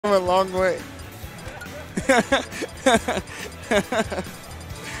come a long way.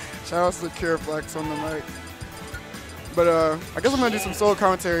 Shout out to Cure Flex on the mic. But I guess I'm gonna do some solo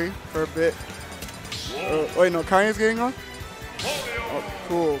commentary for a bit. Wait, no, Kanye's getting on? Oh,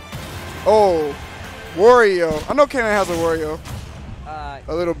 cool. Oh, Wario. I know K9 has a Wario.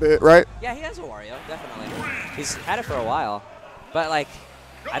 A little bit, right? Yeah, he has a Wario, definitely. He's had it for a while. But, like,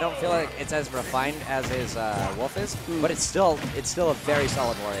 I don't feel like it's as refined as his Wolf is, but it's still a very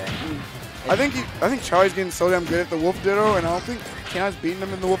solid Wario. I think Charlie's getting so damn good at the Wolf Ditto, and I don't think K9's beating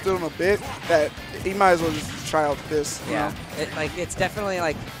him in the Wolf Ditto in a bit that he might as well just try out this. Yeah, it's definitely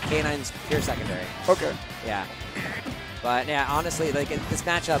like K9's pure secondary. Okay. Yeah, but yeah, honestly, like this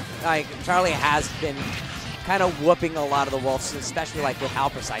matchup, like Charlie has been kind of whooping a lot of the Wolves, especially like with how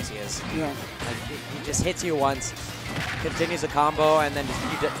precise he is. Yeah. Like he just hits you once, continues a combo, and then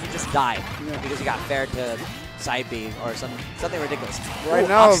you just die because you got fared to side B or something ridiculous. Right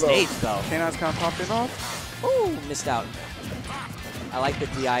now, off stage, though. K9's kind of popping off. Ooh, missed out. I like the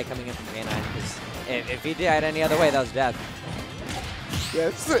DI coming in from K9 because if he DI'd any other way, that was death. Yeah,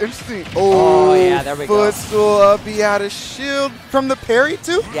 it's interesting. Oh yeah, there we go. Footstool up, he had a shield from the parry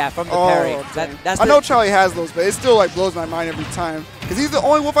too? Yeah, from the parry. I know Charlie has those, but it still like blows my mind every time. Because he's the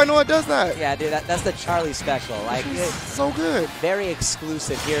only Wolf I know that does that. Yeah, dude, that's the Charlie special. Like, it's so good. Very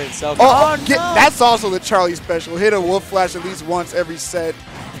exclusive here in SoCal. Oh, no. That's also the Charlie special. Hit a Wolf Flash at least once every set.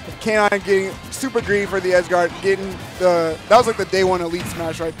 K9 getting super greedy for the edge guard, getting that was like the day one elite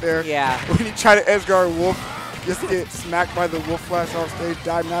smash right there. Yeah. When he tried to edge guard Wolf, just get smacked by the Wolf Flash off stage,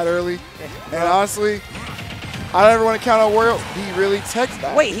 died mad early. And honestly, I don't ever want to count on Wario. He really teched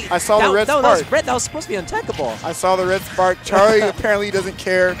that. Wait, I saw the red spark. That was supposed to be untechable. I saw the red spark. Charlie apparently doesn't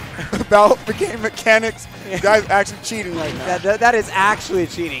care about the game mechanics. The guy's actually cheating right now. That is actually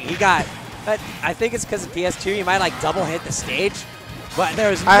cheating. He got, I think it's because of PS2, you might like double hit the stage, but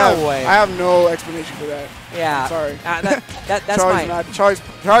there's no way. I have no explanation for that. Yeah. I'm sorry. That's Charlie's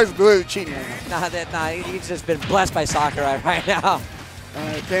literally cheating right now. Nah, he's just been blessed by Sakurai right now.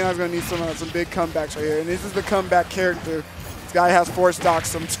 K9's going to need some big comebacks right here. And this is the comeback character. This guy has 4 stocks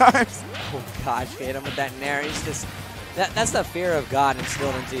sometimes. Oh, gosh, hit him with that nair. He's just, that's the fear of God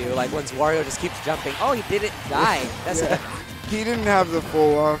instilled into you. Like, once Wario just keeps jumping, oh, he didn't die. That's He didn't have the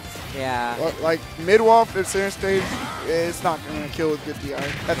full walk. Yeah. Like, mid-walk at center stage, it's not going to kill with good DI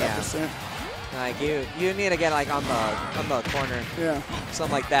at that percent. Like, you need to get, like, on the corner. Yeah.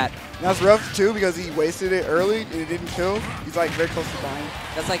 Something like that. And that's rough, too, because he wasted it early and it didn't kill. He's, like, very close to dying.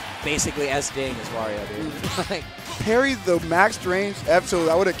 That's, like, basically SDing his Wario, dude. Like, parried the max range F2.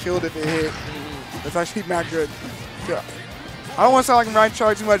 That would have killed if it hit. That's actually not good. I don't want to sound like I'm riding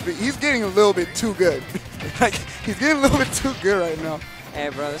Charlie too much, but he's getting a little bit too good. Like, he's getting a little bit too good right now. Hey,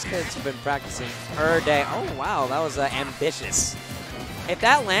 bro, this kid's been practicing per day. Oh, wow, that was ambitious. If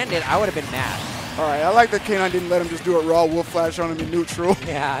that landed, I would have been mad. All right, I like that K9 didn't let him just do a raw Wolf Flash on him in neutral.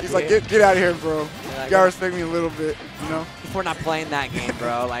 Yeah, he's like, get out of here, bro. Yeah, you gotta respect me a little bit, you know? We're not playing that game,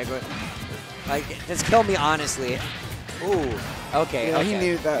 bro. like, just kill me honestly. Ooh, okay. Yeah, he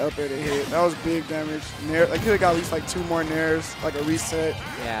needed that up air to hit. That was big damage. Nair, like, he could have got at least like 2 more nairs, like a reset.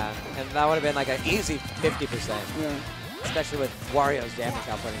 Yeah, and that would have been like an easy 50%. Yeah. Especially with Wario's damage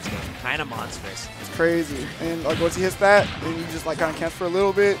output in this game. Kind of monstrous. It's crazy. And like once he hits that, then you just like kind of cancel for a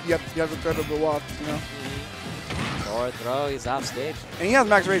little bit. You have to thread to go off, you know? Or throw, he's off stage. And he has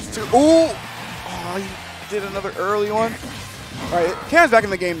max range too. Ooh! Oh, he did another early one. All right, K9's back in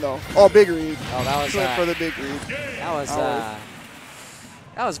the game though. Oh, big read. Oh, that was for the big read.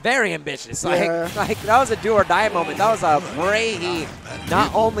 That was very ambitious. Like that was a do or die moment. That was a Bray. He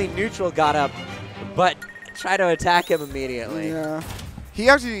not only neutral got up, but tried to attack him immediately. Yeah. He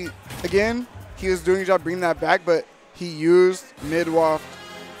actually, again, he was doing a job bringing that back, but he used mid-waft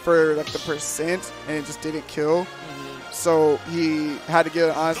for like the percent, and it just didn't kill. So he had to get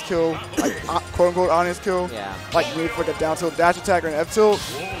an honest kill, like quote-unquote honest kill. Yeah. Like maybe for like a down tilt dash attack or an F tilt.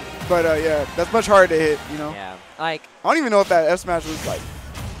 But yeah, that's much harder to hit, you know? Yeah. Like, I don't even know if that F smash was like,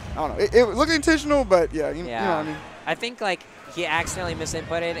 I don't know. It looked intentional, but yeah, you know what I mean? I think like he accidentally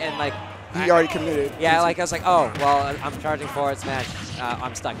misinputted and like he already committed. Yeah, like I was like, oh, well, I'm charging forward smash.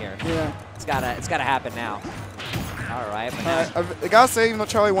 I'm stuck here. Yeah. It's gotta happen now. All right. I gotta say, even though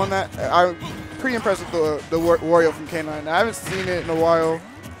Charlie won that, I'm pretty impressed with the Wario from K9. I haven't seen it in a while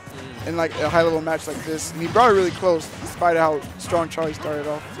in like a high-level match like this, and he brought it really close, despite how strong Charlie started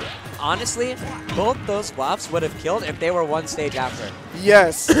off. Honestly, both those WAFs would have killed if they were one stage after.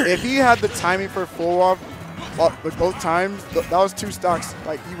 Yes, if he had the timing for full WAF with both times, that was 2 stocks.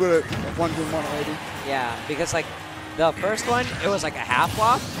 Like he would have won game 1 already. Yeah, because like The first one, it was like a half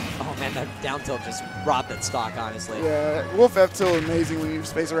walk. Oh man, that down tilt just robbed that stock, honestly. Yeah, Wolf F tilt is amazing when you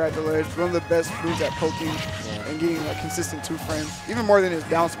space her at the ledge. One of the best moves at poking and getting like consistent 2 frames, even more than his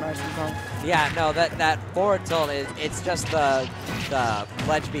down smash sometimes. Yeah, no, that forward tilt it's just the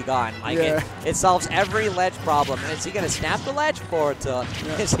ledge be gone. Like it solves every ledge problem. And is he gonna snap the ledge? Forward tilt.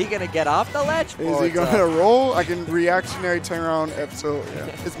 Yeah. Is he gonna get off the ledge? Forward is he gonna roll? I can reactionary turn around F tilt. Yeah,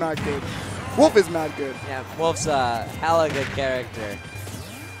 it's mad good. Wolf is mad good. Yeah, Wolf's a hella good character.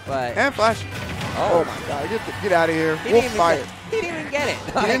 But and flash. Oh my god, get out of here. Wolf fired. He didn't even get it.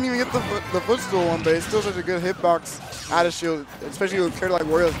 He didn't even get the footstool one, but it's still such a good hitbox out of shield, especially with a character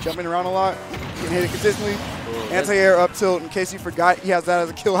like Wario jumping around a lot. You can hit it consistently. Anti-air up tilt, in case you forgot, he has that as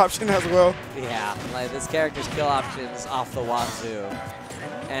a kill option as well. Yeah, like this character's kill options off the wazoo.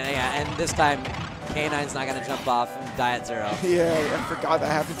 And yeah, and this time K9's not gonna jump off and die at 0. Yeah, I forgot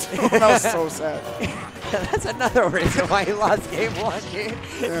that happened to him. That was so sad. That's another reason why he lost game 1, dude.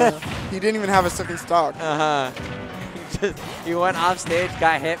 Yeah, he didn't even have a second stock. He went off stage,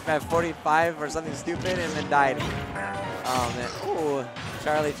 got hit at 45 or something stupid, and then died. Oh man. Ooh,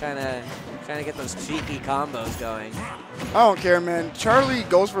 Charlie trying to get those cheeky combos going. I don't care, man. Charlie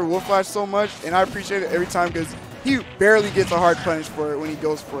goes for Wolf Flash so much, and I appreciate it every time because he barely gets a hard punish for it when he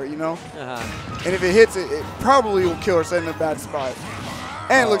goes for it, you know? And if it hits it, it probably will kill or set in a bad spot.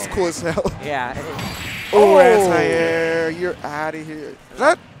 And it looks cool as hell. Yeah. Oh, anti-air. You're out of here. Is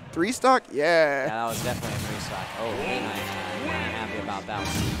that 3 stock? Yeah. Yeah, that was definitely a 3 stock. Oh, K9 not happy about that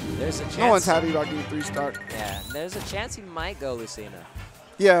one. There's a chance. No one's happy about getting 3 stock. Yeah, there's a chance he might go Lucina.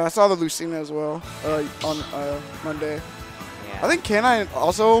 Yeah, I saw the Lucina as well on Monday. Yeah. I think K9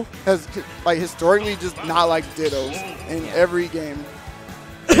 also has, like, historically just not liked Dittos in every game.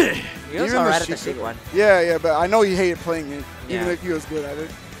 He was alright at the Sheik one. Yeah, but I know he hated playing it, even if he was good at it.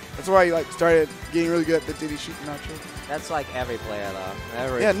 That's why he like started getting really good at the Diddy Sheik Nacho. That's like every player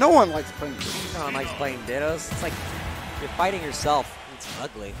though. Yeah, no one likes playing Dittos. No one likes playing Dittos. It's like you're fighting yourself. It's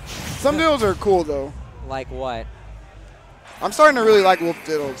ugly. Some Dittos are cool though. Like what? I'm starting to really like Wolf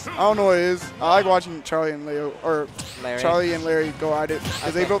Dittos. I don't know what it is. I like watching Charlie and Leo, or Charlie and Larry go at it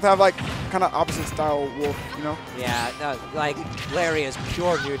because they both have like kind of opposite style Wolf, you know? Yeah, no, like Larry is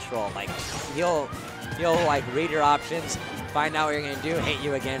pure neutral. Like he'll like read your options, find out what you're gonna do, hit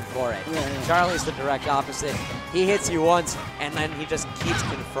you again for it. Yeah. Charlie's the direct opposite. He hits you once and then he just keeps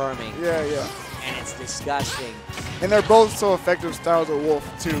confirming. Yeah. And it's disgusting. And they're both so effective styles of Wolf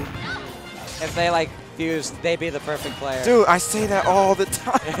too. If they like fused, they'd be the perfect player. Dude, I say that all the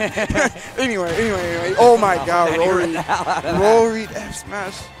time. Anyway. Oh my god, roll read F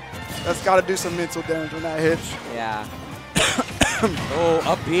smash. That's got to do some mental damage when that hits. Yeah. Oh,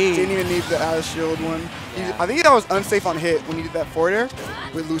 up B. Didn't even need the out of shield one. Yeah. I think that was unsafe on hit when he did that forward air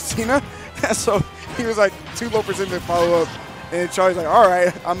with Lucina. So he was like too low percent to follow up. And Charlie's like, all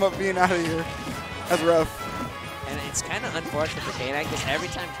right, I'm up being out of here. That's rough. And it's kind of unfortunate for K9 because every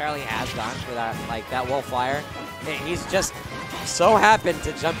time Charlie has gone for that, like that wall flyer, he's just so happened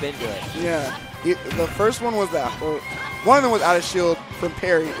to jump into it. Yeah. The first one was that. One of them was out of shield from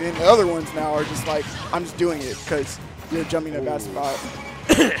parry, and the other ones now are just like, I'm just doing it because you're jumping in a bad spot.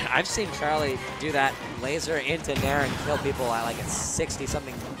 I've seen Charlie do that laser into Nair and kill people at like a 60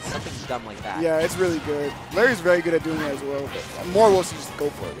 something dumb like that. Yeah, it's really good. Larry's very good at doing it as well, but more will just go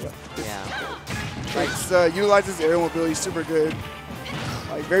for it. Yeah. Like utilizes aerial mobility super good.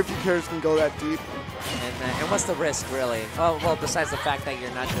 Like very few characters can go that deep. And what's the risk really? Oh well, besides the fact that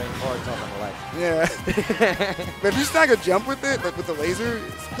you're not doing forward tilt on the ledge. Yeah. But if you snag a jump with it, like with the laser,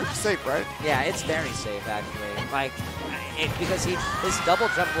 it's pretty safe, right? Yeah, it's very safe actually. Like. Because his double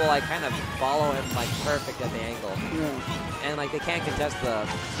jump will like kind of follow him like perfect at the angle. Yeah. And like you can't contest that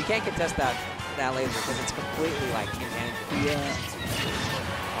laser because it's completely like intangible. Yeah.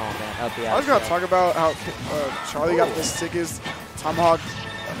 Oh man, up the I was gonna talk about how Charlie got the sickest tomahawk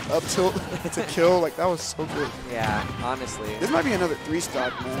up tilt to kill. Like that was so good. Yeah, honestly. This might be another 3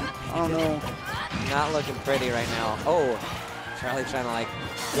 stock, man. I don't know. Not looking pretty right now. Oh, Charlie trying to like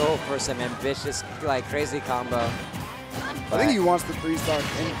go for some ambitious like crazy combo. I think he wants the 3 stock,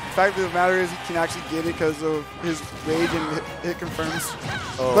 and the fact of the matter is he can actually get it because of his rage and hit confirms.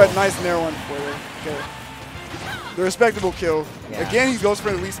 Oh. But nice Nair one for you. Okay. The respectable kill. Yeah. Again, he goes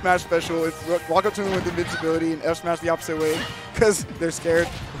for the Elite Smash special. It's walk up to him with invincibility and F smash the opposite way because they're scared.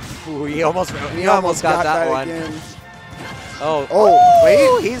 Ooh, he almost got that one. Again. Oh,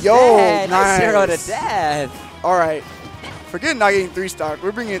 wait. He's dead. Nice. 0 to death. All right. Forget not getting 3 stock.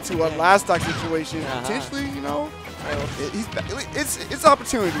 We're bringing it to a last stock situation. Potentially, you know. It's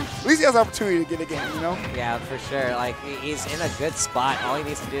opportunity. At least he has opportunity to get a game, you know? Yeah, for sure. Like, he's in a good spot. All he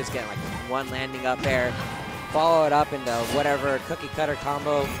needs to do is get, like, one landing up air, follow it up into whatever cookie cutter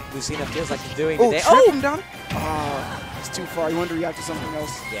combo Lucina feels like he's doing Oh, today. trip him down. It's too far. You wanted to react to something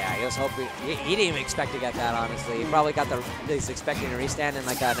else. Yeah, he was hoping. He didn't even expect to get that, honestly. He probably got he's expecting a restand and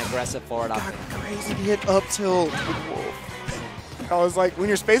like an aggressive forward up. Crazy to hit up tilt. Whoa. I was like, when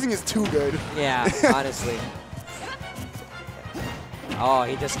your spacing is too good. Yeah, honestly. Oh,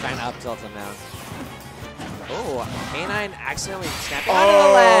 he just kind of up tilts him now. Oh, K9 accidentally snapping onto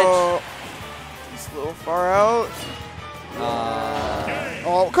the ledge. It's a little far out.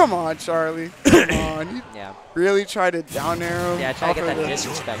 Oh, come on, Charlie. Come on. You Yeah. really tried to down arrow. Yeah, try to get that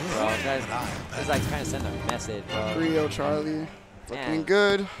disrespect, bro. It's like trying to send a message, bro. Rio, Charlie. Looking Man.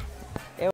 good.